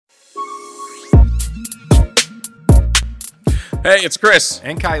Hey, it's Chris.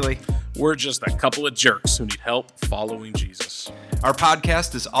 And Kylie. We're just a couple of jerks who need help following Jesus Our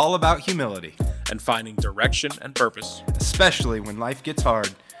podcast is all about humility, and finding direction and purpose. especially when life gets hard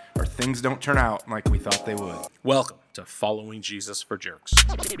or things don't turn out like we thought they would. Welcome to Following Jesus for Jerks.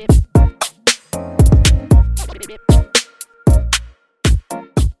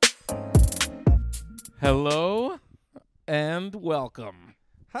 Hello and welcome.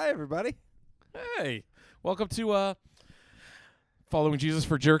 Hi, everybody. Hey, welcome to Following Jesus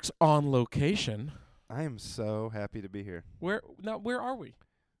for Jerks on location. I am so happy to be here. Where are we?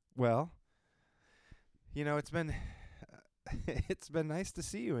 Well, you know, it's been it's been nice to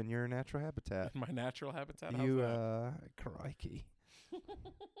see you in your natural habitat. My natural habitat. How's You that? crikey.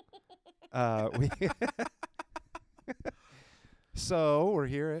 So we're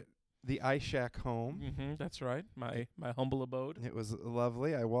here at the Ice Shack home. That's right. My humble abode. It was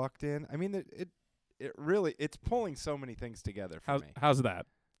lovely. I walked in. I mean, it really, it's pulling so many things together for me. How's that?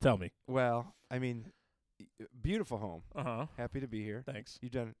 Tell me. Well, I mean, beautiful home. Uh-huh. Happy to be here. Thanks.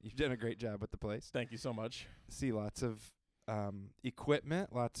 You've done a great job with the place. Thank you so much. See lots of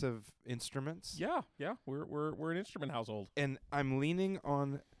equipment, lots of instruments. Yeah. We're an instrument household. And I'm leaning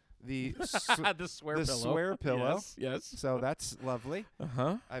on the The swear the pillow. swear pillow. Yes. So that's lovely.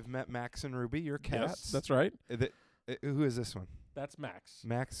 Uh-huh. I've met Max and Ruby, your Yes, cats. that's right. Who is this one? That's Max.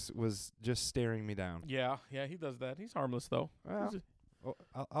 Max was just staring me down. Yeah, he does that. He's harmless though. Well,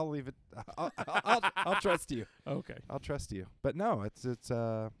 I'll leave it. I'll trust you. Okay. I'll trust you. But no, it's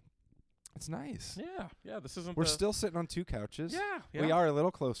nice. Yeah. This isn't. We're still sitting on two couches. Yeah. We are a little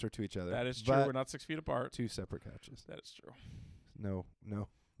closer to each other. That is true. but We're not 6 feet apart. two separate couches. That is true. No No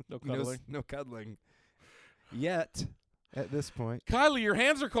cuddling. No cuddling. Yet at this point. Kylie, your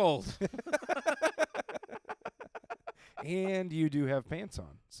hands are cold. And you do have pants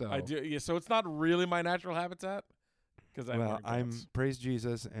on. So I do. Yeah. So it's not really my natural habitat. Because I'm praise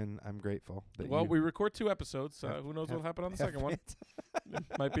Jesus and I'm grateful that Well, you we record 2 episodes. Who knows what'll happen on the second one?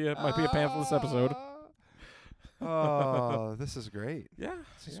 might be a pants. panthless episode. Oh, this is great. Yeah.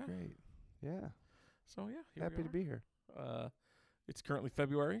 This is great. Yeah. So yeah, Happy to be here. It's currently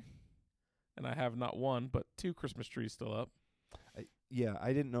February, and I have not one but 2 Christmas trees still up. Yeah,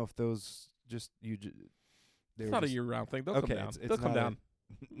 I didn't know if those just they It's were not a just- year-round thing. They'll Okay, come down. it's They'll come not a- down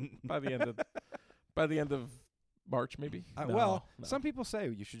by the end of March, maybe. Well, No. some people say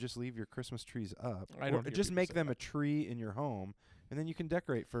you should just leave your Christmas trees up, I or don't hear just people make say them that. a tree in your home, and then you can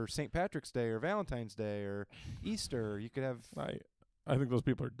decorate for St. Patrick's Day or Valentine's Day or Easter. You could have. I think those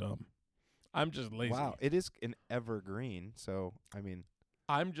people are dumb. I'm just lazy. Wow, it is an evergreen. So I mean,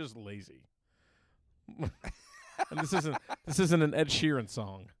 I'm just lazy. And this isn't an Ed Sheeran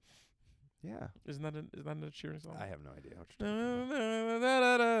song. yeah, Isn't that an Ed Sheeran song? I have no idea what you're talking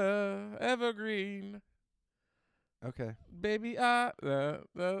about. Evergreen, Okay, baby. yeah, I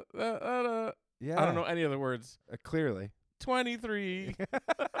don't know any other words. Clearly, 23.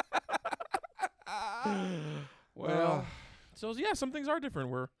 Well, so yeah, some things are different.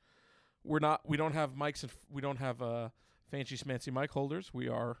 We don't have mics and we don't have fancy schmancy mic holders. We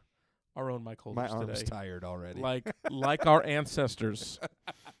are our own mic my holders arm's today. tired already. Like our ancestors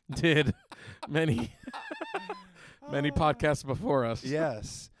did many podcasts before us.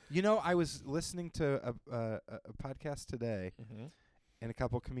 Yes, you know, I was listening to a podcast today, and a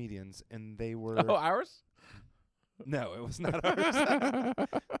couple comedians, and they were Oh, ours? no, it was not ours.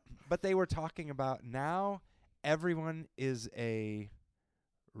 But they were talking about now everyone is a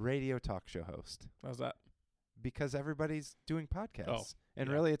radio talk show host How's that? because everybody's doing podcasts. Oh, and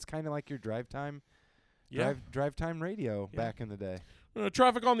yeah. really it's kind of like your drive time radio Yeah. back in the day.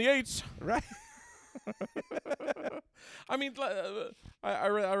 Traffic on the 8s. Right. I mean, I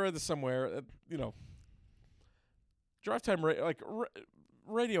read this somewhere. Drive time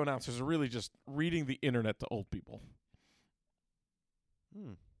radio announcers are really just reading the internet to old people.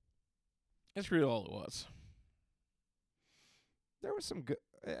 That's really all it was. There was some good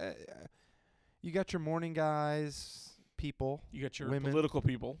you got your morning guys, people. You got your women. political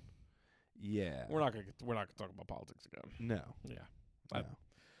people. Yeah. We're not gonna talk about politics again. No. Yeah, No.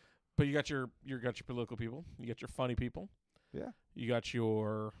 but you got your political people. You got your funny people. Yeah. You got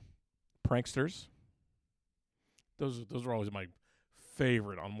your pranksters. Those are always my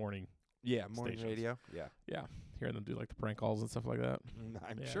favorite on morning. Yeah, morning Stations. radio. Yeah. Yeah, hearing them do like the prank calls and stuff like that.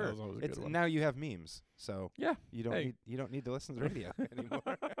 I'm Yeah, sure. that was always a It's good one. now you have memes. So Yeah. you don't Hey. need to listen to the radio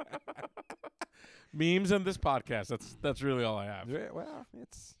anymore. Memes and this podcast. That's really all I have. Yeah, well,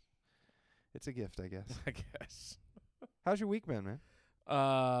 it's a gift, I guess. I guess. How's your week been,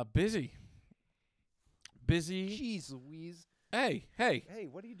 man? Busy. Jeez Louise. Hey. Hey,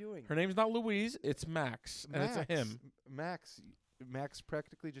 what are you doing? Her name's not Louise. It's Max, and it's a him. Max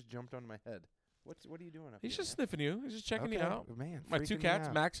practically just jumped on my head. What are you doing up He's here? just sniffing you. He's just checking you Okay, out. Man, My 2 freaking me cats,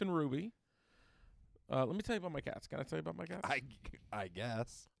 out. Max and Ruby. Let me tell you about my cats. Can I tell you about my cats? I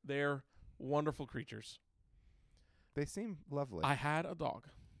guess. They're wonderful creatures. They seem lovely. I had a dog.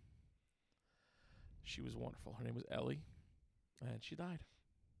 She was wonderful. Her name was Ellie, and she died.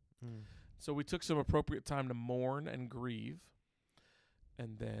 Hmm. So we took some appropriate time to mourn and grieve.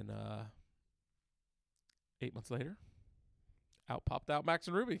 And then 8 months later, out popped out Max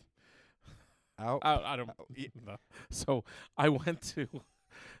and Ruby. Out. I don't know. So I went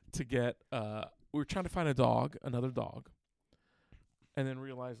to get we were trying to find another dog. And then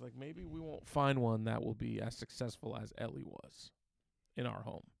realized like maybe we won't find one that will be as successful as Ellie was in our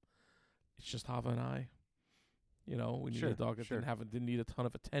home. It's just Hava and I. You know, we needed a dog that didn't need a ton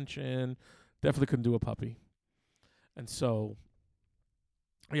of attention. Definitely couldn't do a puppy. And so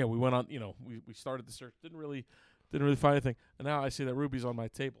yeah, we went on, you know, we started the search, didn't really find anything. And now I see that Ruby's on my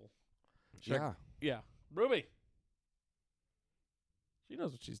table. Yeah. Ruby. She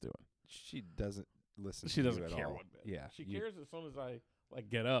knows what she's doing. She doesn't listen. She to doesn't you at care all. what. Yeah. She cares as soon as I like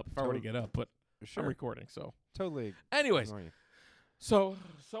get up. If I were to get up, but Sure. I'm recording, so. Totally. Anyways, ignore you. so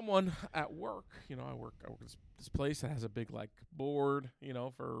someone at work, you know, I work at this place that has a big like board, you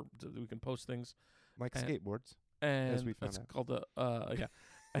know, we can post things. Like and- skateboards. And As we found it's out. called yeah.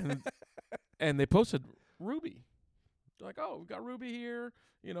 And they posted Ruby. They're like, oh, we got Ruby here,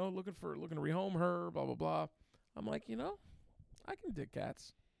 you know, looking to rehome her, blah blah blah. I'm like, you know, I can dig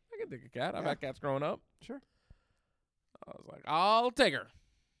cats. I can dig a cat. I've Yeah. had cats growing up. Sure. I was like, I'll take her.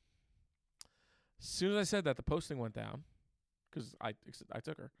 As soon as I said that, the posting went down because I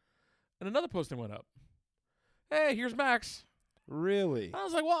took her, and another posting went up. Hey, here's Max. Really? I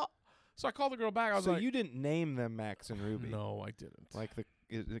was like, well, so I called the girl back. I was So like, you didn't name them Max and Ruby? no, I didn't. Like the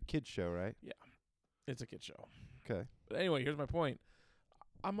kids show, right? It's a kid show. Okay. But anyway, here's my point.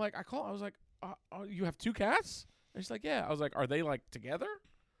 I'm like, I was like, you have 2 cats? And she's like, yeah. I was like, are they like together?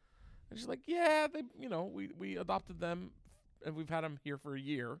 And she's like, yeah, they, you know, we adopted them and we've had them here for a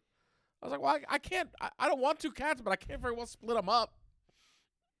year. I was like, well, I can't, I don't want 2 cats, but I can't very well split them up.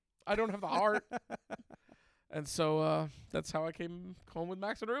 I don't have the heart. And so that's how I came home with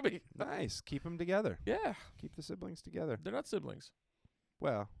Max and Ruby. Nice. Keep them together. Yeah. Keep the siblings together. They're not siblings.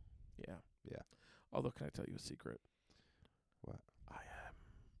 Well, Yeah. Yeah. Although, can I tell you a secret? What? I am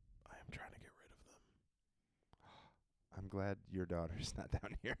trying to get rid of them. I'm glad your daughter's not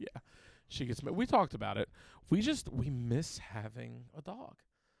down here. Yeah. She gets we talked about it. We miss having a dog.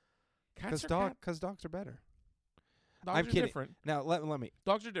 Cats Because dogs are better. dogs I'm are kidding. different. Now let me.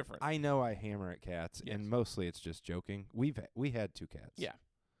 Dogs are different. I know I hammer at cats, Yes. and mostly it's just joking. We had 2 cats. Yeah.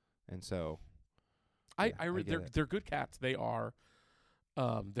 And so I get it. they're good cats. They are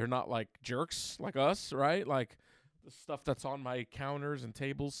they're not like jerks like us, right? Like the stuff that's on my counters and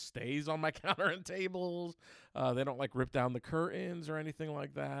tables stays on my counter and tables. They don't like rip down the curtains or anything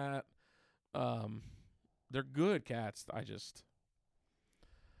like that. They're good cats.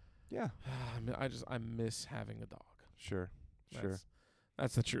 yeah, I miss having a dog. sure.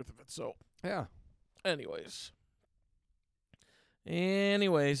 That's the truth of it. So, Yeah. anyways.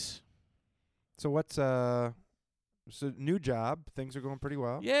 So what's so new job? Things are going pretty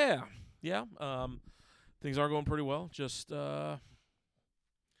well. Yeah. Things are going pretty well. Just different.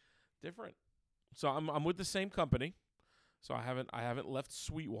 So I'm with the same company. So I haven't left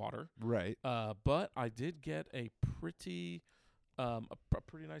Sweetwater. Right. But I did get a pretty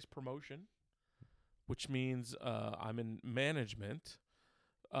pretty nice promotion, which means I'm in management.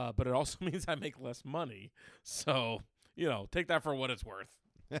 But it also means I make less money. So, you know, take that for what it's worth.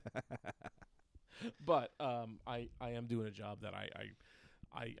 But I am doing a job that I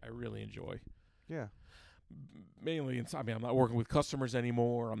really enjoy. Yeah. Mainly, I'm not working with customers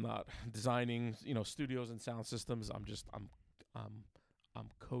anymore. I'm not designing, you know, studios and sound systems. I'm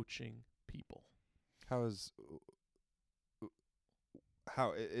coaching people. How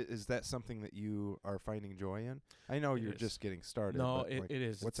is that something that you are finding joy in? I know It you're is. just getting started. No, but it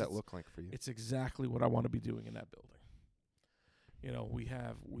is. What's that look like for you? It's exactly what I want to be doing in that building. You know, we've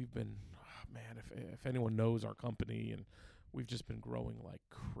been, man, if anyone knows our company, and we've just been growing like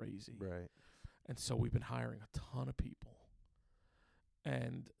crazy. Right. And so we've been hiring a ton of people.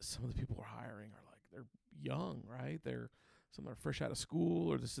 And some of the people we're hiring are like, they're young, right? Some are fresh out of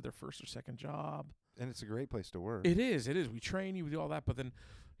school, or this is their first or second job. And it's a great place to work. It is. We train you, we do all that. But then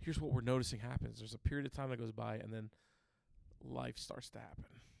here's what we're noticing happens. There's a period of time that goes by, and then life starts to happen.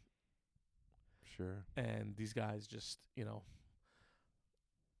 Sure. And these guys just, you know,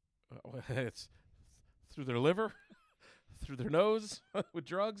 it's through their liver, through their nose with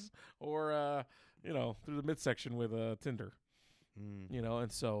drugs, or through the midsection with Tinder.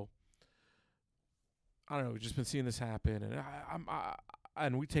 And so I don't know. We've just been seeing this happen, and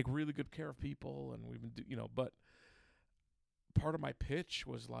and we take really good care of people, and we've been but part of my pitch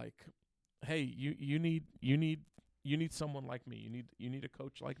was like, hey, you need someone like me. You need a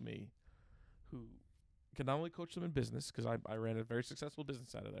coach like me who can not only coach them in business, because I ran a very successful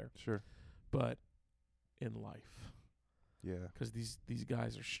business out of there, Sure. but in life. Yeah. Because these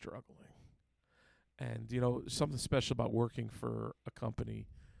guys are struggling. And, something special about working for a company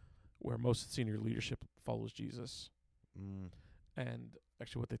where most of the senior leadership follows Jesus. And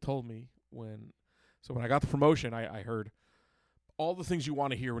actually what they told me when I got the promotion, I heard all the things you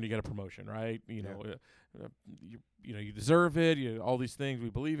want to hear when you get a promotion, right? You deserve it. All these things. We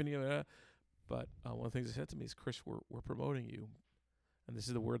believe in you. But one of the things they said to me is, Chris, we're promoting you. And this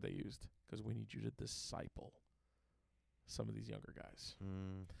is the word they used, because we need you to disciple some of these younger guys.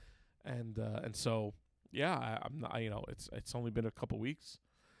 And so, yeah, I'm not, it's only been a couple weeks.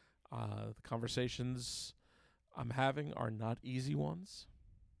 The conversations I'm having are not easy ones.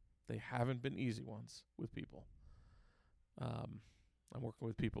 They haven't been easy ones with people. I'm working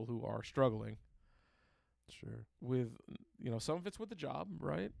with people who are struggling. Sure. With, some of it's with the job,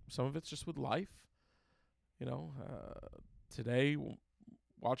 right? Some of it's just with life. Today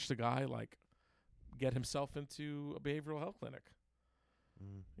watched a guy get himself into a behavioral health clinic.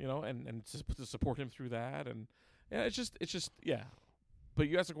 And to support him through that, and it's just But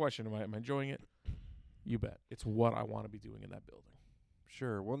you asked the question, am I enjoying it? You bet. It's what I want to be doing in that building.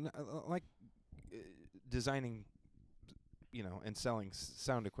 Sure. Well, designing, and selling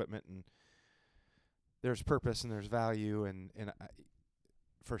sound equipment, and there's purpose and there's value, and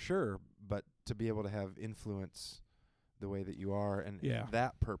for sure. But to be able to have influence the way that you are, and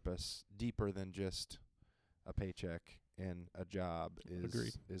that purpose deeper than just a paycheck and a job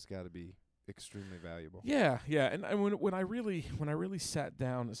is got to be extremely valuable. Yeah, and when I really sat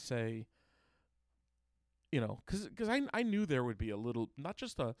down to say, because I knew there would be a little, not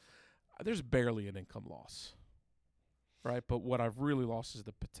just there's barely an income loss, right? But what I've really lost is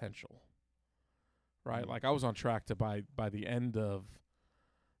the potential, right? Like, I was on track to by the end of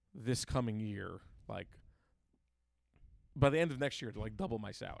this coming year, by the end of next year, to double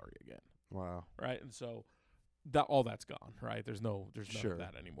my salary again. Wow. Right, and so all that's gone, right? There's none Sure. of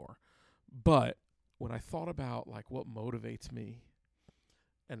that anymore. But when I thought about what motivates me,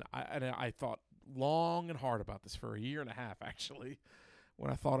 and I thought long and hard about this for a year and a half, actually.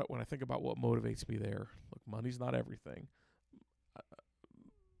 When I think about what motivates me there, look, money's not everything.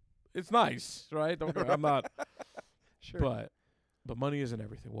 It's nice, right? I'm not. Sure. But money isn't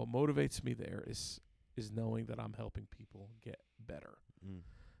everything. What motivates me there is knowing that I'm helping people get better.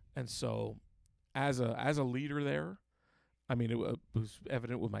 And so, as a leader there, I mean, it was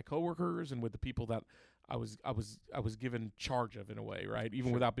evident with my coworkers and with the people that I was given charge of, in a way, right?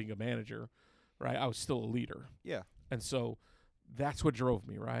 Even without being a manager, right? I was still a leader. Yeah. And so that's what drove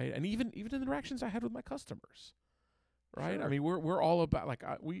me, right? And even in the interactions I had with my customers, right? Sure. I mean, we're all about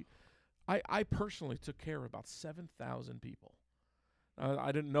I personally took care of about 7,000 people.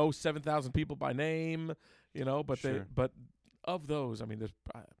 I didn't know 7,000 people by name, but Sure. but of those, I mean, there's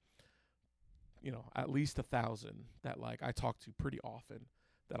at least 1,000 that I talked to pretty often,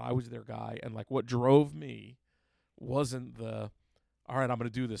 that I was their guy. And what drove me wasn't all right, I'm going to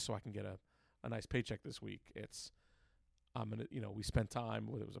do this so I can get a nice paycheck this week. It's, I'm going to, we spent time,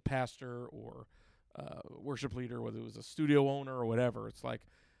 whether it was a pastor or worship leader, whether it was a studio owner or whatever. It's like,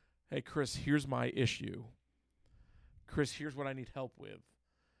 hey, Chris, here's my issue. Chris, here's what I need help with.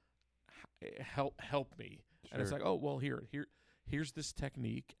 Help me. Sure. And it's like, oh, well, here's this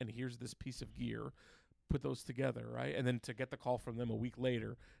technique, and here's this piece of gear. Put those together, right? And then to get the call from them a week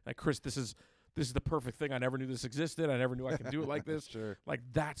later, like, Chris, this is the perfect thing. I never knew this existed. I never knew I could do it like this. Sure.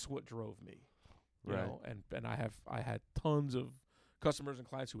 That's what drove me. You Right. know? And I had tons of customers and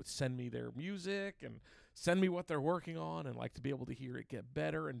clients who would send me their music and send me what they're working on, and to be able to hear it get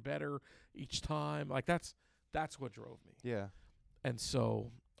better and better each time. That's what drove me. Yeah. And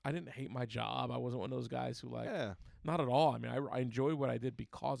so I didn't hate my job. I wasn't one of those guys who Yeah. not at all. I mean, I enjoyed what I did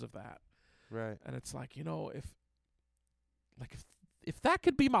because of that. Right. And it's if that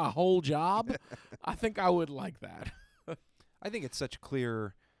could be my whole job, I think I would like that. I think it's such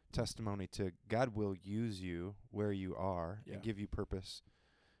clear testimony to God will use you where you are and give you purpose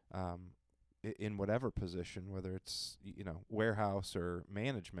in whatever position, whether it's warehouse or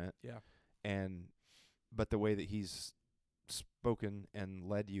management. Yeah. But the way that He's spoken and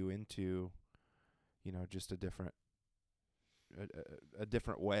led you into, just a different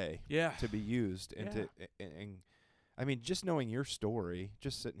way Yeah. to be used, and Yeah. and I mean, just knowing your story,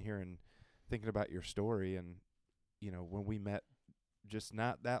 just sitting here and thinking about your story, and when we met just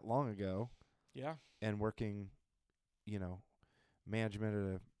not that long ago, Yeah. and working, management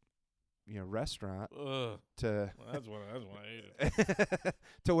at a restaurant Ugh. to Well, that's what I hated.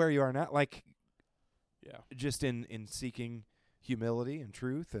 to where you are now, like Yeah. just in seeking humility and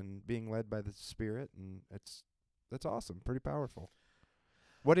truth and being led by the Spirit, and that's awesome, pretty powerful.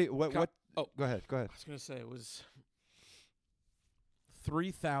 What Oh, go ahead. I was gonna say it was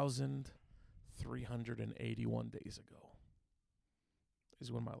 3,381 days ago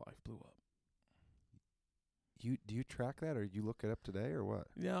is when my life blew up. Do you track that, or you look it up today, or what?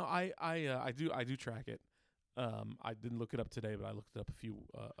 Yeah, I do track it. I didn't look it up today, but I looked it up a few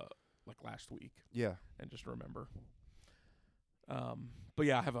like last week Yeah. and just remember. But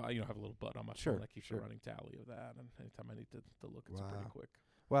yeah, I have a little button on my Sure, phone that keeps sure. a running tally of that, and anytime I need to look, it's pretty Wow. quick.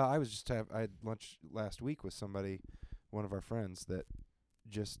 Well, I had lunch last week with somebody, one of our friends that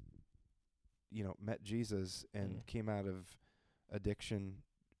just, met Jesus and came out of addiction,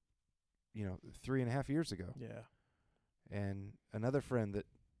 3.5 years ago. Yeah. And another friend that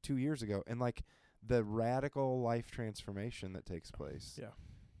 2 years ago, and like the radical life transformation that takes place. Yeah.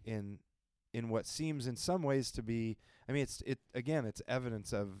 In what seems in some ways to be, I mean, it's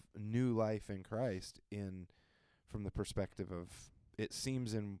evidence of new life in Christ from the perspective of, it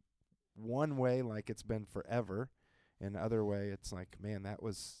seems in one way like it's been forever, in other way it's like, man, that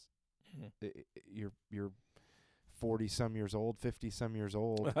was you're 40 some years old, 50 some years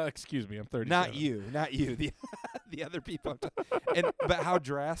old. Excuse me, I'm 37. Not you, the other people. But how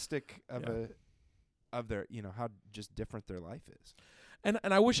drastic of their, how just different their life is. And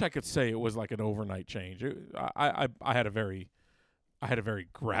I wish I could say it was like an overnight change. I had a very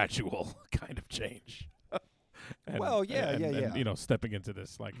gradual kind of change. And, stepping into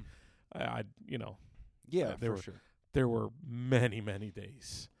this, like, Yeah, there for were sure. there were many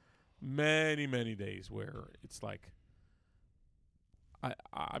days where it's like, I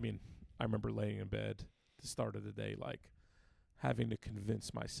mean, I remember laying in bed the start of the day, like having to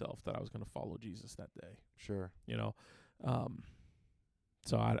convince myself that I was going to follow Jesus that day. Sure.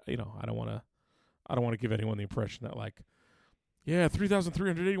 So I don't want to give anyone the impression that, like,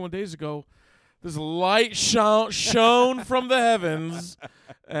 3,381 days ago, this light shone from the heavens,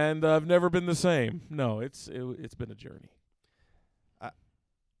 and I've never been the same. No, it's been a journey.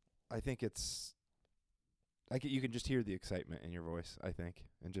 I think it's, you can just hear the excitement in your voice, I think,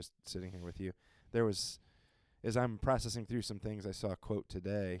 and just sitting here with you. There was, as I'm processing through some things, I saw a quote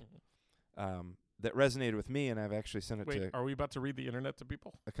today that resonated with me, and I've actually sent it Wait, to are we about to read the internet to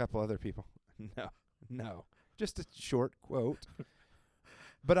people? a couple other people. No, just a short quote.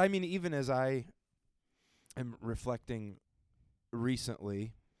 But I mean, even as I am reflecting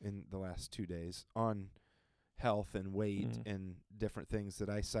recently in the last 2 days on health and weight and different things that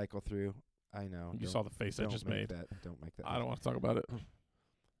I cycle through, I know. You saw the face I just made. Don't make that. I don't want to talk about it.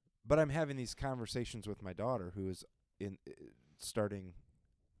 But I'm having these conversations with my daughter, who is starting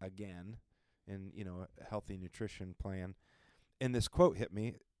again in a healthy nutrition plan, and this quote hit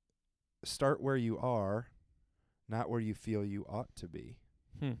me: "Start where you are, not where you feel you ought to be."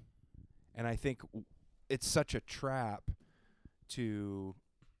 And I think it's such a trap to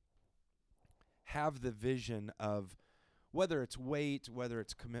have the vision of, whether it's weight, whether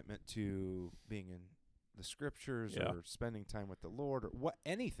it's commitment to being in the scriptures or spending time with the Lord, or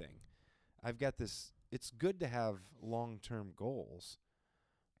anything. I've got this, it's good to have long-term goals,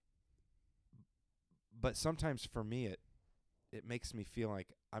 but sometimes for me it makes me feel like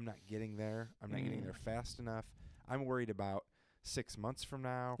I'm not getting there. I'm not getting there fast enough. I'm worried about 6 months from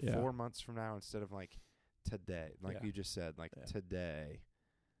now, 4 months from now, instead of like today, like you just said, like today.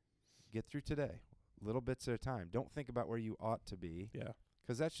 Get through today, little bits at a time. Don't think about where you ought to be. Yeah.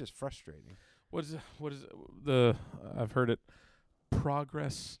 Because that's just frustrating. What is the I've heard it,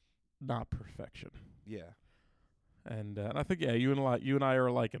 progress, not perfection. Yeah. And I think you and I are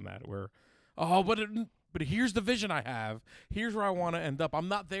alike in that. Where, but here's the vision I have. Here's where I want to end up. I'm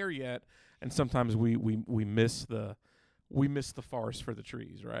not there yet. And sometimes we miss the forest for the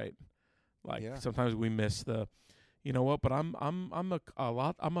trees, right? Like sometimes we miss the, you know what? But I'm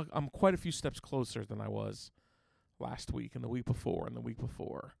quite a few steps closer than I was last week and the week before and the week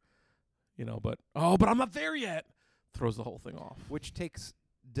before. But I'm not there yet. Throws the whole thing off. Which takes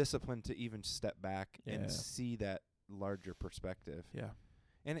discipline to even step back and see that larger perspective. Yeah.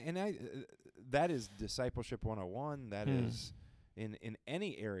 And I that is discipleship 101. That is in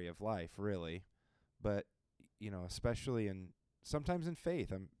any area of life, really. But especially sometimes in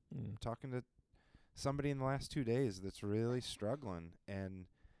faith. I'm talking to somebody in the last 2 days that's really struggling, and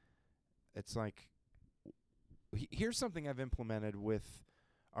it's like, here's something I've implemented with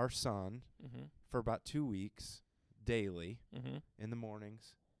our son Mm-hmm. for about 2 weeks daily Mm-hmm. in the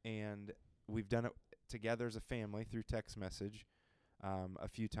mornings, and we've done it together as a family through text message a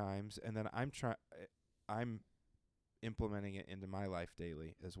few times, and then I'm implementing it into my life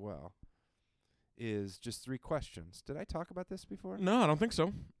daily as well. Is just 3 questions. Did I talk about this before? No, I don't think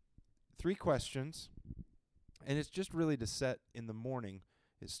so. 3 questions, and it's just really to set in the morning.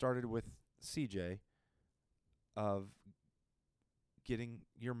 It started with CJ of getting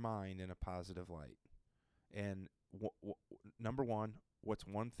your mind in a positive light. And number 1, what's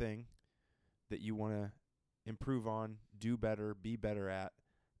one thing that you want to improve on, do better, be better at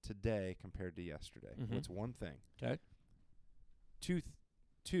today compared to yesterday? Mhm. What's one thing? 'Kay.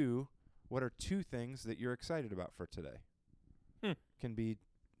 Two, what are 2 things that you're excited about for today? Can be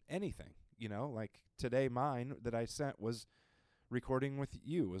anything, like today mine that I sent was recording with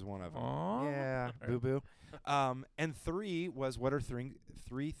you was one of them. Aw. Yeah, Right. boo-boo. And 3 was what are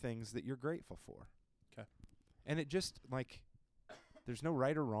 3 things that you're grateful for? 'Kay. And it just, like, there's no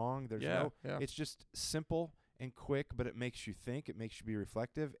right or wrong. There's Yeah, no, yeah. it's just simple and quick, but it makes you think. It makes you be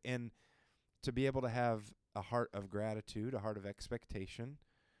reflective. And to be able to have a heart of gratitude, a heart of expectation,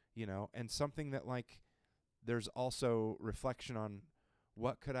 and something that, like, there's also reflection on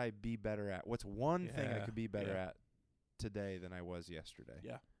what could I be better at? What's one thing I Yeah, could be better yeah. at today than I was yesterday?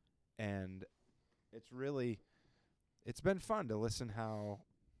 Yeah. And it's been fun to listen how,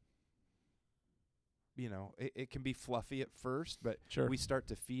 it can be fluffy at first, but Sure. we start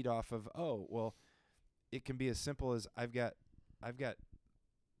to feed off of, it can be as simple as I've got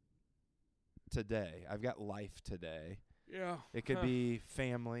today. I've got life today. Yeah. It could be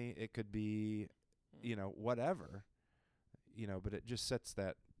family. It could be, whatever, but it just sets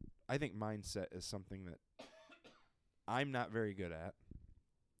that. I think mindset is something that I'm not very good at.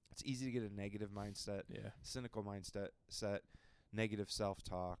 It's easy to get a negative mindset, Yeah. cynical mindset, negative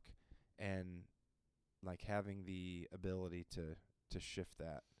self-talk, and like having the ability to shift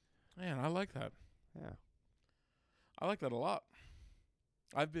that. Man, I like that. Yeah. I like that a lot.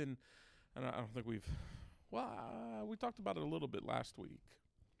 I've been, and I don't think we talked about it a little bit last week.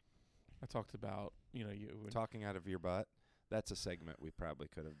 I talked about, you Talking out of your butt. That's a segment we probably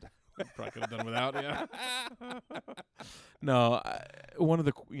could have done. probably could have done without, yeah. No, one of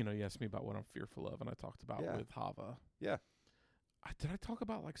the, you asked me about what I'm fearful of, and I talked about Yeah. with Hava. Yeah. Did I talk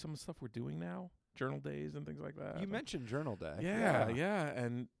about, like, some of the stuff we're doing now? Journal days and things like that? You mentioned journal day. Yeah.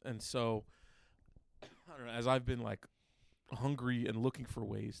 And so, I don't know, as I've been, like, hungry and looking for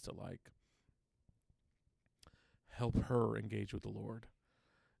ways to, like, help her engage with the Lord,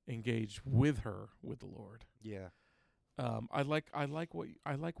 engage with her with the Lord. Yeah. I like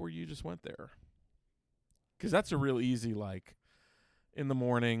where you just went there, because that's a real easy, like, in the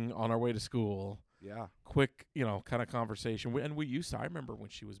morning on our way to school, Yeah. quick, kind of conversation. I remember when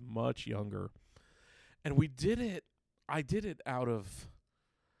she was much younger, and I did it out of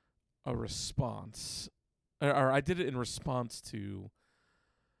a response, or I did it in response to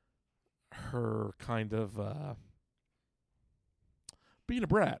her kind of being a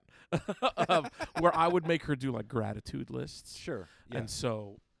brat, where I would make her do, like, gratitude lists. Sure. Yeah. And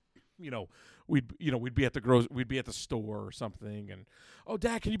so, we'd be at the store or something, and, oh,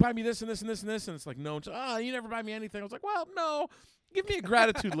 Dad, can you buy me this and this and this and this? And it's like, no, you never buy me anything. I was like, well, no, give me a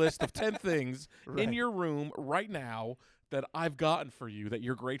gratitude list of 10 things in Right. your room right now that I've gotten for you that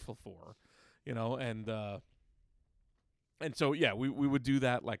you're grateful for, and so, yeah, we would do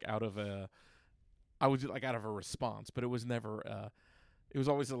that, like, out of a response, but it was never, it was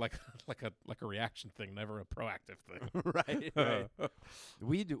always like a reaction thing, never a proactive thing. Right.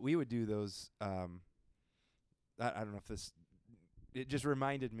 We would do those. I don't know if this. It just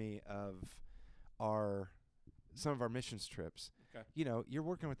reminded me of some of our missions trips. Okay. You're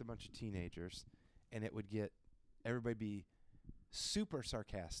working with a bunch of teenagers, and it would get everybody be super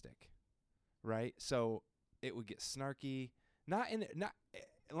sarcastic, right? So it would get snarky.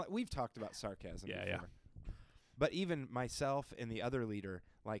 We've talked about sarcasm. Yeah, before. yeah. But even myself and the other leader,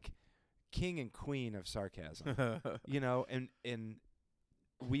 like, king and queen of sarcasm, and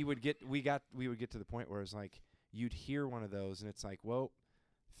we would get to the point where it's like you'd hear one of those, and it's like, well,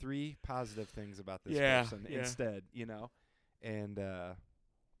 3 positive things about this person instead, and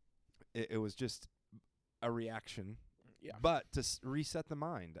it was just a reaction, but to reset the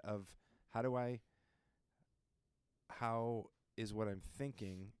mind of how is what I'm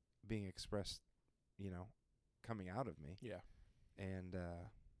thinking being expressed, coming out of me. Yeah. And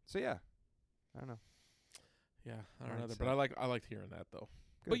so yeah, I don't know. Yeah, I don't know, Mindset. but I liked hearing that though.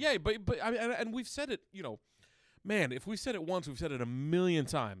 Good. But yeah, but I mean, and we've said it, man, if we said it once, we've said it a million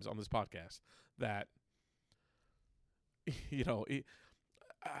times on this podcast that you know,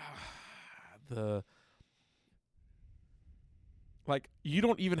 the like you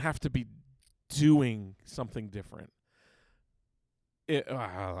don't even have to be doing something different.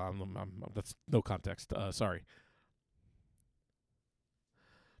 That's no context. Sorry.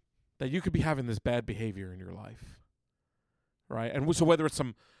 That you could be having this bad behavior in your life, right? And so whether it's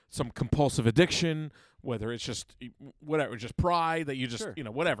some compulsive addiction, whether it's just whatever, just pride that you just Sure.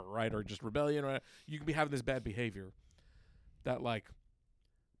 whatever, right, or just rebellion, or you can be having this bad behavior. That like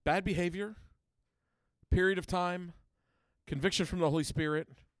bad behavior, period of time, conviction from the Holy Spirit,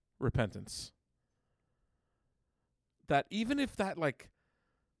 repentance. That even if that like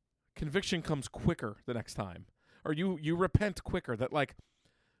conviction comes quicker the next time, or you repent quicker, that like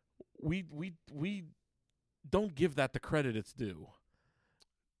we don't give that the credit it's due.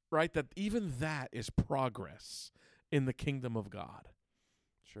 Right? That even that is progress in the kingdom of God.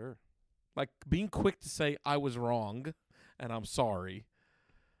 Sure. Like being quick to say I was wrong and I'm sorry,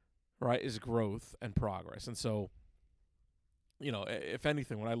 right, is growth and progress. And so, if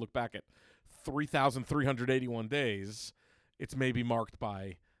anything, when I look back at 3,381 days, it's maybe marked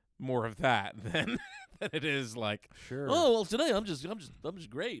by more of that than it is like, Sure. oh well, today I'm just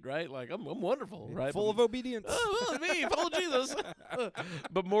great, right? Like I'm wonderful, right? Full of obedience. Oh, well, me, follow Jesus.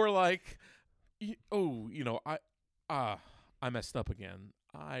 But more like, I messed up again.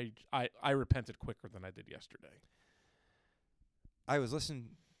 I repented quicker than I did yesterday. I was listening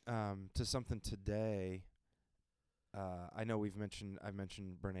to something today. I know I've mentioned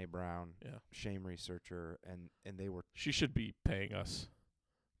Brene Brown, Yeah. shame researcher, and they were. She should be paying us,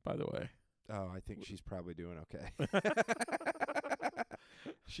 by the way. Oh, I think she's probably doing okay.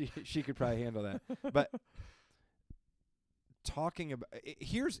 She could probably handle that. But talking about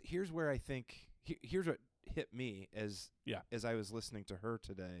here's where I think here's what hit me as I was listening to her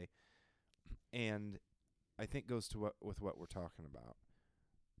today, and I think goes to what we're talking about,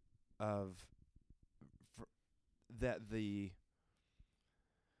 that the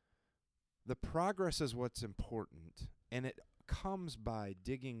progress is what's important, and it comes by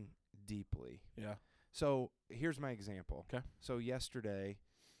digging deeply. Yeah. So here's my example. Okay. So yesterday,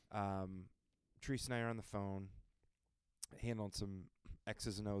 Teresa and I are on the phone, handling some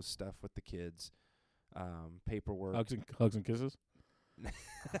X's and O's stuff with the kids, paperwork. Hugs and kisses.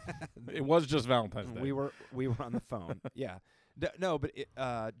 It was just Valentine's Day. We were on the phone. Yeah. No, but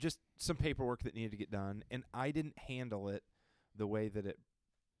just some paperwork that needed to get done, and I didn't handle it the way that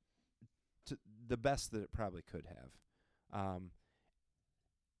the best that it probably could have.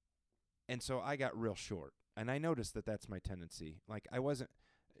 And so I got real short, and I noticed that that's my tendency. Like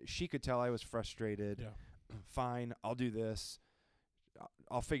she could tell I was frustrated. Yeah. Fine, I'll do this.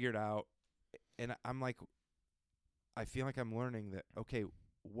 I'll figure it out. And I'm like, I feel like I'm learning that, okay,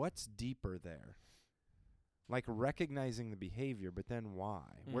 what's deeper there? Like recognizing the behavior, but then why?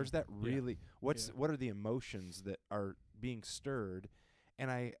 Where's that really? What are the emotions that are being stirred?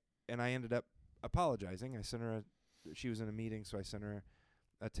 And I ended up apologizing. I sent her she was in a meeting, so I sent her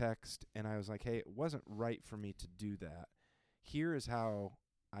a text, and I was like, hey, it wasn't right for me to do that. Here is how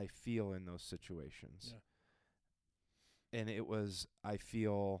I feel in those situations. Yeah. And it was, I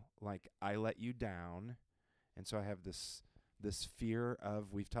feel like I let you down, and so I have this fear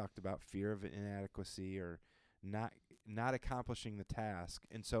of, we've talked about fear of inadequacy or not accomplishing the task.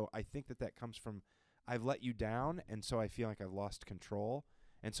 And so I think that comes from, I've let you down, and so I feel like I've lost control.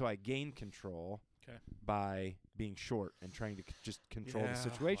 And so I gain control by being short and trying to just control the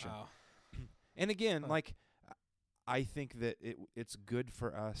situation. Wow. And again, like, I think that it's good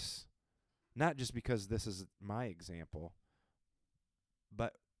for us, not just because this is my example,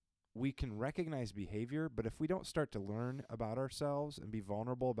 but we can recognize behavior, but if we don't start to learn about ourselves and be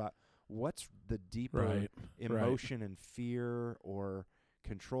vulnerable about what's the deeper emotion and fear or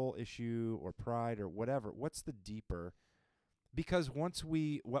control issue or pride or whatever, what's the deeper? Because what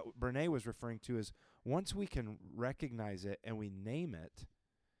Brene was referring to is once we can recognize it and we name it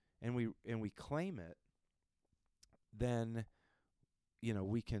and we claim it, then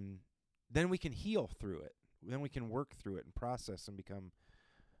we can heal through it. Then we can work through it and process and become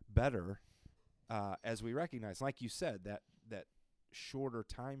better as we recognize, like you said, that shorter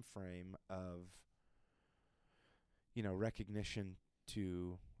time frame of recognition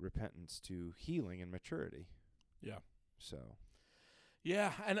to repentance to healing and maturity. Yeah. So.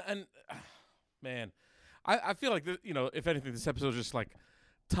 Yeah, and man, I feel like if anything, this episode is just like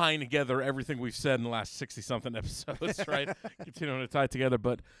tying together everything we've said in the last 60-something episodes, right? Continuing to tie it together,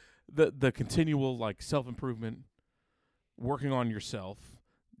 but the continual like self-improvement, working on yourself,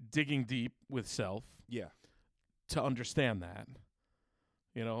 digging deep with self, to understand that.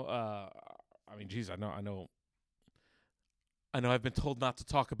 I mean, geez, I know. I know I've been told not to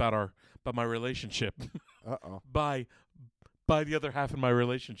talk about my relationship Uh-oh. by the other half in my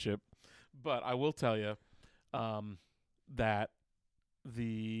relationship, but I will tell you that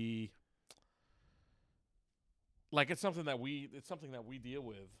the it's something that we deal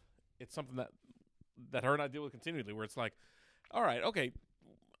with. It's something that her and I deal with continually, where it's like, all right, okay,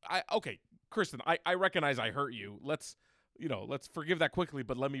 Kristen, I recognize I hurt you. Let's forgive that quickly,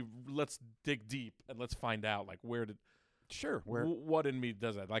 but let's dig deep and let's find out like where did Sure. Where what in me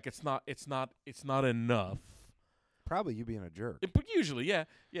does that. Like it's not enough. probably you being a jerk. But usually, yeah.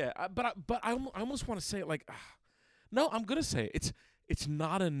 But I almost want to say it like, no, I'm gonna say it. It's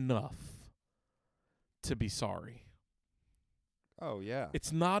not enough to be sorry. Oh yeah.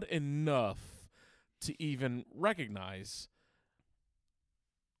 It's not enough to even recognize,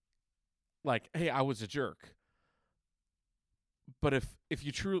 like, hey, I was a jerk. But if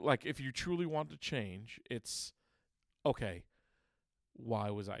you truly want to change, it's okay. Why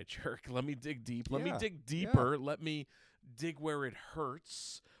was I a jerk? Let me dig deep. Let me Yeah. dig deeper. Let me dig where it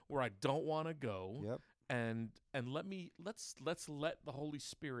hurts, where I don't want to go. Yep. And let's let the Holy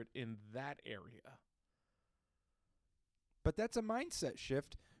Spirit in that area. But that's a mindset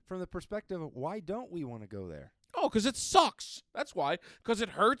shift from the perspective of why don't we want to go there? Oh, because it sucks. That's why. Because it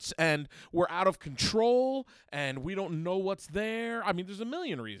hurts, and we're out of control, and we don't know what's there. I mean, there's a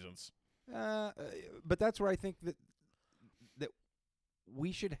million reasons. But that's where I think that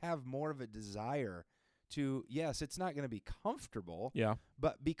we should have more of a desire to, yes, it's not going to be comfortable, Yeah.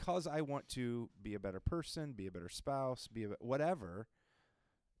 but because I want to be a better person, be a better spouse, whatever,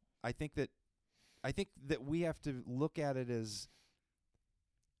 I think that we have to look at it as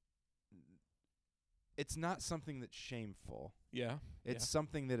it's not something that's shameful. Yeah. It's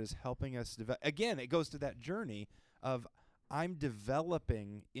something that is helping us develop. Again, it goes to that journey of I'm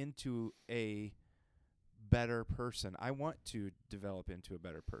developing into a better person. I want to develop into a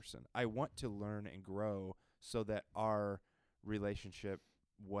better person. I want to learn and grow so that our relationship,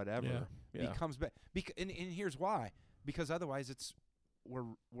 whatever, becomes better. And here's why. Because otherwise we're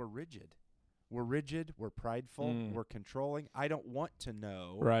rigid. We're rigid. We're prideful. We're controlling. I don't want to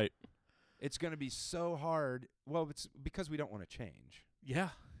know. Right. It's going to be so hard. Well, it's because we don't want to change. Yeah.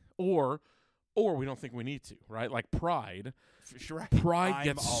 Or we don't think we need to, right? Like pride. Sure. Pride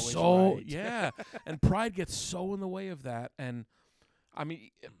gets so and pride gets so in the way of that. And I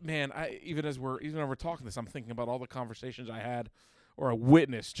mean, man, even as we're talking this, I'm thinking about all the conversations I had or I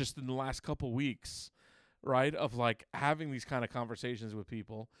witnessed just in the last couple weeks, right? Of like having these kind of conversations with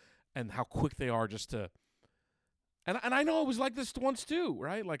people and how quick they are just to. And I know it was like this once too,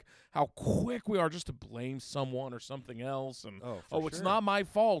 right? Like how quick we are just to blame someone or something else, and it's not my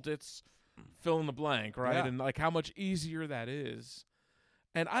fault. It's fill in the blank, right? Yeah. And like how much easier that is.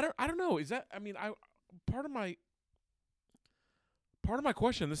 And I don't know. Is that? I mean, part of my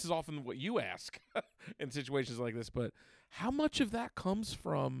question. This is often what you ask in situations like this, but how much of that comes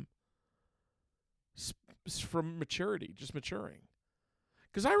from maturity, just maturing?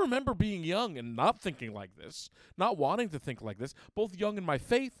 Because I remember being young and not thinking like this, not wanting to think like this, both young in my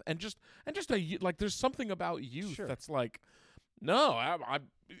faith and just like there's something about youth that's like, no, I'm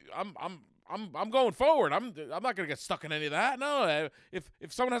going forward. I'm not going to get stuck in any of that. No,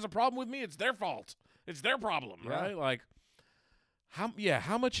 if someone has a problem with me, it's their fault. It's their problem, right? Like how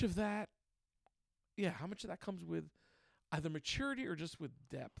much of that comes with either maturity or just with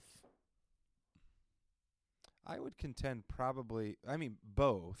depth? I would contend probably,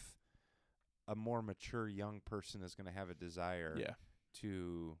 both. A more mature young person is going to have a desire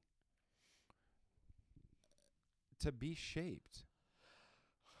to be shaped,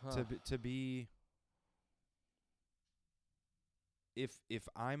 to be. If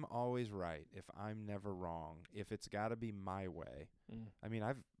I'm always right, if I'm never wrong, if it's got to be my way. I mean,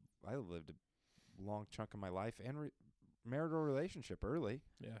 I lived a long chunk of my life and marital relationship early.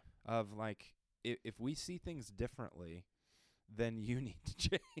 Yeah. Of like. If we see things differently, then you need to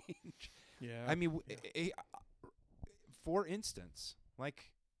change. Yeah. I mean, for instance,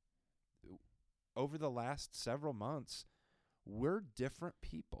 like over the last several months, we're different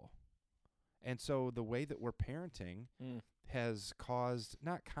people. And so the way that we're parenting has caused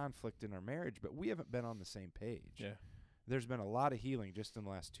not conflict in our marriage, but we haven't been on the same page. Yeah. There's been a lot of healing just in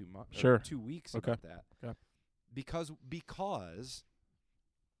the last 2 months, 2 weeks about that. Okay. Because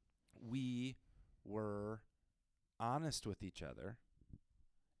we were honest with each other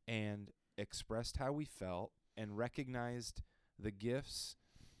and expressed how we felt and recognized the gifts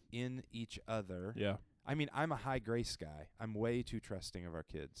in each other. Yeah. I mean, I'm a high grace guy. I'm way too trusting of our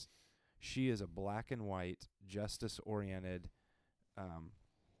kids. She is a black and white, justice-oriented,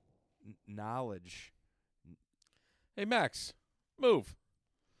 knowledge. Hey, Max. Move.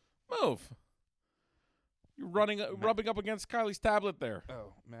 You're rubbing up against Kylie's tablet there.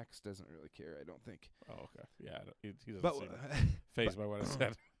 Oh, Max doesn't really care, I don't think. Oh, okay. Yeah, he doesn't But seem fazed by what I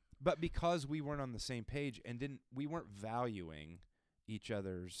said. but because we weren't on the same page and we weren't valuing each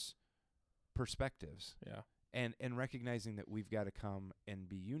other's perspectives Yeah. and recognizing that we've got to come and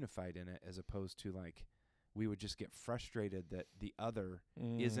be unified in it, as opposed to like we would just get frustrated that the other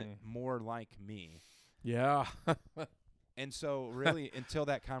isn't more like me. Yeah. And so really until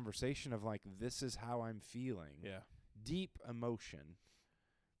that conversation of like, this is how I'm feeling. Yeah. Deep emotion.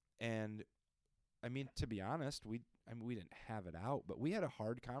 And I mean, to be honest, we didn't have it out, but we had a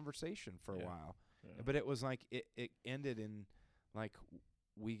hard conversation for a while. Yeah. But it was like it ended in like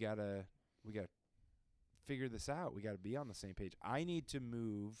we gotta figure this out. We gotta be on the same page. I need to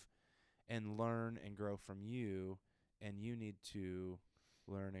move and learn and grow from you, and you need to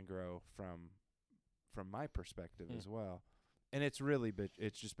learn and grow from my perspective as well. And it's really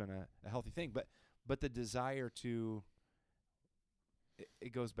it's just been a healthy thing. But the desire to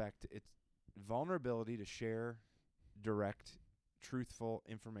it goes back to it's vulnerability to share direct, truthful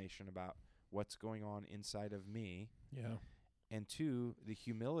information about what's going on inside of me. Yeah. And two, the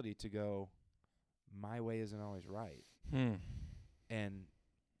humility to go, my way isn't always right. And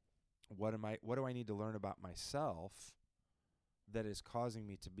what do I need to learn about myself that is causing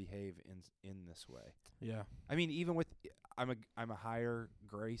me to behave in this way? Yeah. I mean, even with I'm a higher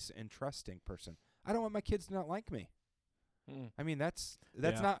grace and trusting person. I don't want my kids to not like me. I mean, that's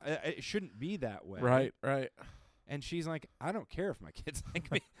not it shouldn't be that way. Right. And she's like, I don't care if my kids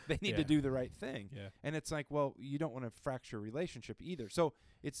like me. They need to do the right thing. Yeah. And it's like, well, you don't want to fracture a relationship either. So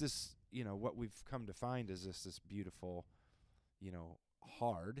it's this, what we've come to find is this beautiful,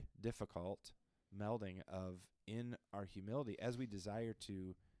 hard, difficult melding of in our humility as we desire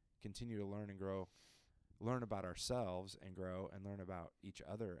to continue to learn and grow, learn about ourselves and grow, and learn about each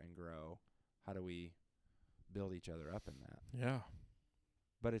other and grow. How do we build each other up in that? Yeah.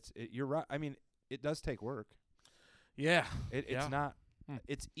 But you're right. I mean, it does take work. Yeah. It's not.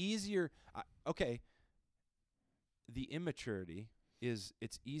 It's easier. Okay. The immaturity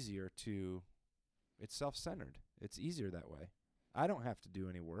it's easier to. It's self-centered. It's easier that way. I don't have to do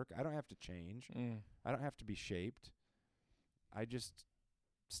any work. I don't have to change. I don't have to be shaped. I just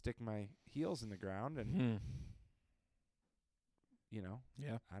stick my heels in the ground and,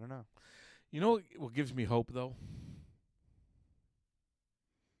 Yeah. I don't know. You know what gives me hope, though?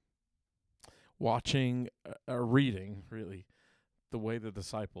 Watching or reading, really, the way the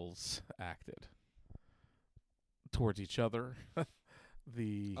disciples acted towards each other.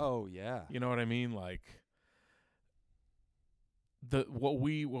 Oh, yeah. You know what I mean? Like what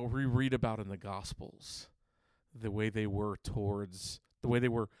we read about in the Gospels, the way they were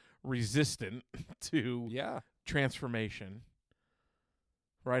resistant to transformation.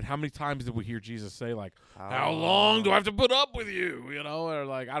 Right? How many times did we hear Jesus say, like, how long do I have to put up with you? Or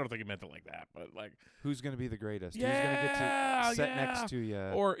like, I don't think he meant it like that, but like, who's going to be the greatest? Yeah, who's going to get to sit next to you?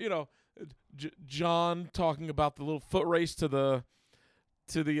 Or, John talking about the little foot race to the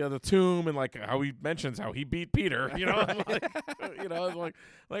tomb, and like how he mentions how he beat Peter,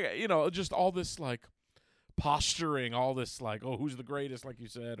 just all this like posturing, all this like, oh, who's the greatest, like you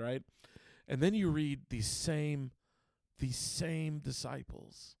said, right? And then you read these same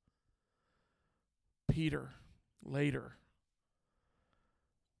disciples, Peter later,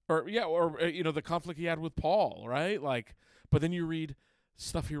 or the conflict he had with Paul, right? Like, but then you read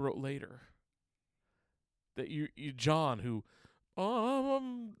stuff he wrote later. That you John, who,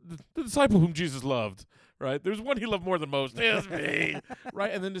 the disciple whom Jesus loved, right? There's one he loved more than most. It's me,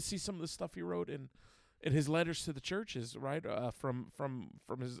 right? And then to see some of the stuff he wrote in his letters to the churches, right? From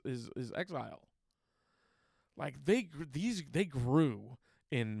his exile. Like they grew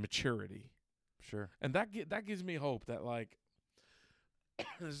in maturity. Sure. And that gives me hope that, like,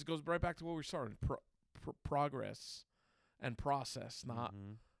 this goes right back to what we started, progress and process, not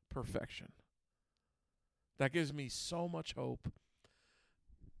perfection. That gives me so much hope.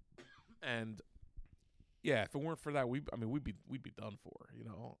 And yeah, if it weren't for that, we'd be done for,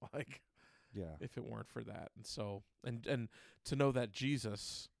 like, yeah, if it weren't for that. And so, and to know that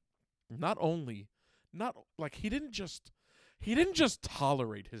Jesus not like he didn't just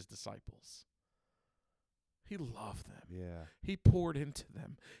tolerate his disciples. He loved them. Yeah. He poured into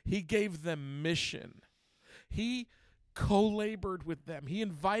them. He gave them mission. He co-labored with them. He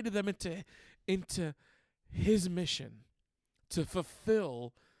invited them into his mission to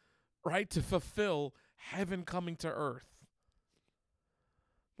fulfill heaven coming to earth.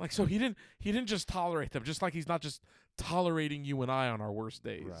 Like, so he didn't just tolerate them, just like he's not just tolerating you and I on our worst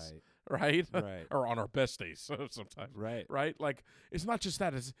days. right? Right. Or on our best days sometimes. Right. Right? Like, it's not just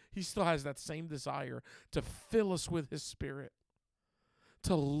that. He still has that same desire to fill us with his Spirit,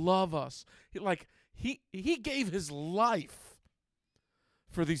 to love us. He gave his life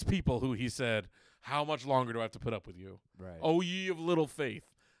for these people who he said, how much longer do I have to put up with you? Right. Oh, ye of little faith.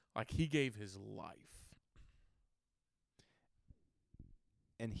 Like, he gave his life.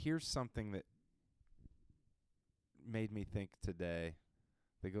 And here's something that made me think today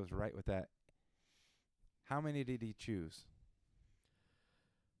that goes right with that. How many did he choose?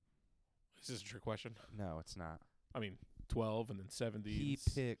 Is this a trick question? No, it's not. I mean, 12 and then 70. He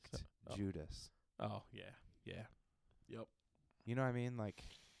picked Judas. Oh, yeah. Yeah. Yep. You know what I mean? Like,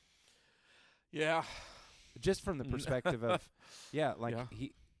 Yeah. just from the perspective of, yeah, like Yeah.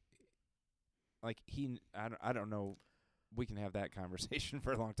 I don't know. We can have that conversation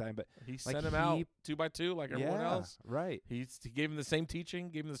for a long time, but He like sent him out 2 by 2 like everyone yeah, else. right. He gave him the same teaching,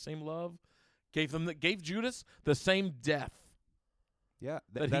 gave him the same love, gave Judas the same death Yeah,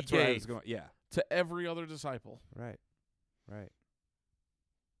 that he that's where I was gave. going. Yeah, to every other disciple. right.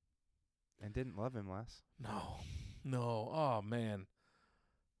 And didn't love him less. No. Oh, man.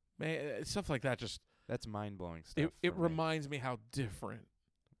 Stuff like that just, That's mind-blowing stuff. it for me. reminds me how different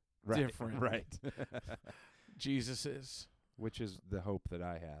different. Right. Jesus is. Which is the hope that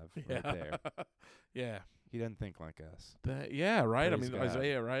I have Yeah. right there. Yeah. He doesn't think like us. Yeah, right. Praise I mean, God.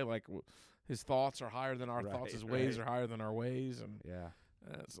 Isaiah, right? Like, his thoughts are higher than our thoughts. Right, His ways right. are higher than our ways. And Yeah.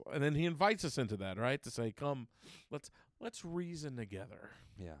 and then he invites us into that, right? To say, come, let's reason together.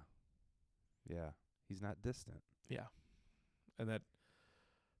 Yeah. Yeah. He's not distant. And that,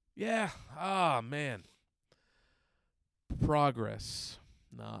 man. Progress,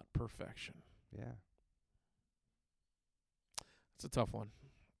 not perfection. Yeah. It's a tough one.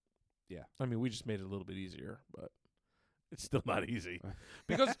 Yeah. I mean, we just made it a little bit easier, but it's still not easy.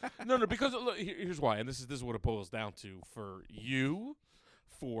 Because because look, here's why, and this is what it boils down to for you,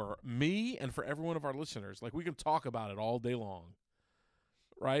 for me, and for every one of our listeners. Like, we can talk about it all day long,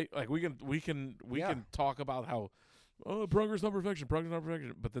 right? Like, we can talk about how progress not perfection,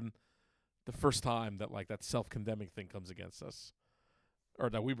 but then the first time that like that self-condemning thing comes against us, or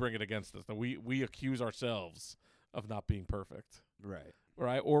that we bring it against us, that we accuse ourselves of not being perfect.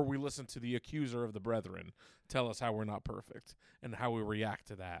 Right? Or we listen to the accuser of the brethren tell us how we're not perfect and how we react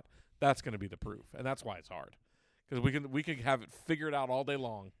to that. That's going to be the proof. And that's why it's hard. Because we can have it figured out all day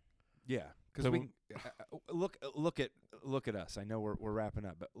long. Yeah. Because So we look at us. I know we're wrapping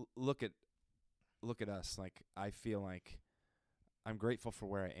up, but look at us. Like, I feel like I'm grateful for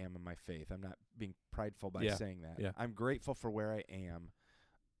where I am in my faith. I'm not being prideful by saying that. Yeah. I'm grateful for where I am.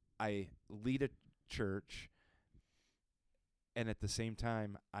 I lead a church. And at the same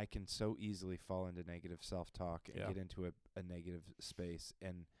time, I can so easily fall into negative self-talk and get into a negative space.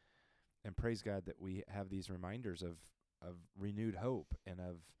 And praise God that we have these reminders of renewed hope and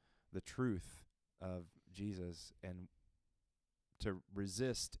of the truth of Jesus, and to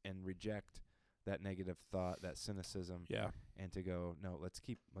resist and reject that negative thought, that cynicism, and to go, no, let's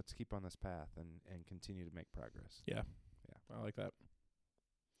keep on this path and continue to make progress. Yeah. I like that.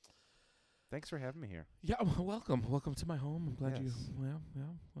 Thanks for having me here. Yeah, well, welcome to my home. I'm glad Yes.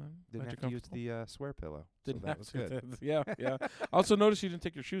 Didn't have to use the swear pillow. Didn't so have that was to. good. Yeah. I also noticed you didn't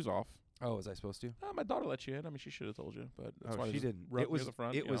take your shoes off. Oh, was I supposed to? My daughter let you in. I mean, she should have told you, but that's why I she just didn't. rubbed It was near the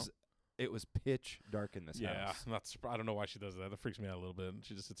front, it was pitch dark in this house. I'm not I don't know why she does that. That freaks me out a little bit.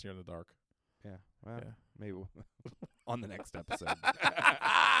 She just sits here in the dark. Yeah. Well, Yeah. maybe on the next episode.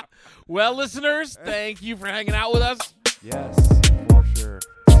 Well, listeners, thank you for hanging out with us. Yes, for sure.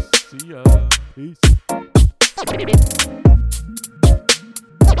 See ya. Peace.